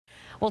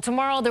Well,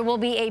 tomorrow there will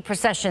be a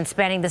procession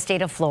spanning the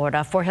state of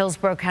Florida for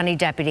Hillsborough County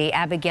Deputy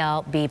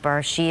Abigail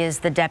Bieber. She is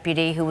the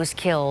deputy who was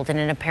killed in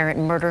an apparent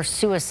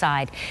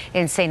murder-suicide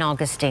in St.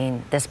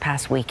 Augustine this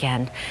past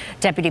weekend.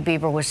 Deputy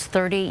Bieber was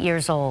 30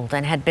 years old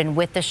and had been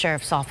with the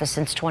sheriff's office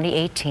since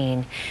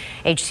 2018.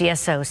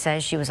 HCSO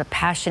says she was a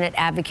passionate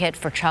advocate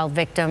for child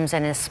victims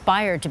and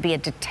aspired to be a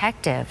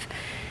detective.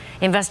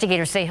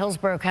 Investigators say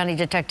Hillsborough County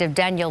Detective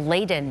Daniel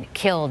Layden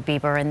killed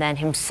Bieber and then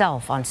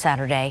himself on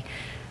Saturday.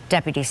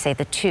 Deputies say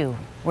the two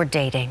were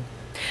dating.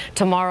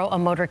 Tomorrow, a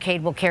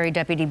motorcade will carry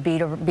Deputy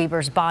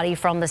Bieber's body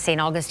from the St.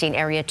 Augustine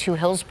area to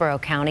Hillsborough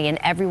County, and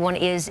everyone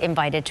is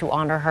invited to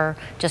honor her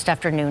just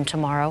after noon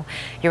tomorrow.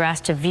 You're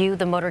asked to view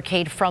the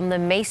motorcade from the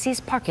Macy's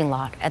parking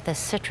lot at the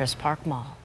Citrus Park Mall.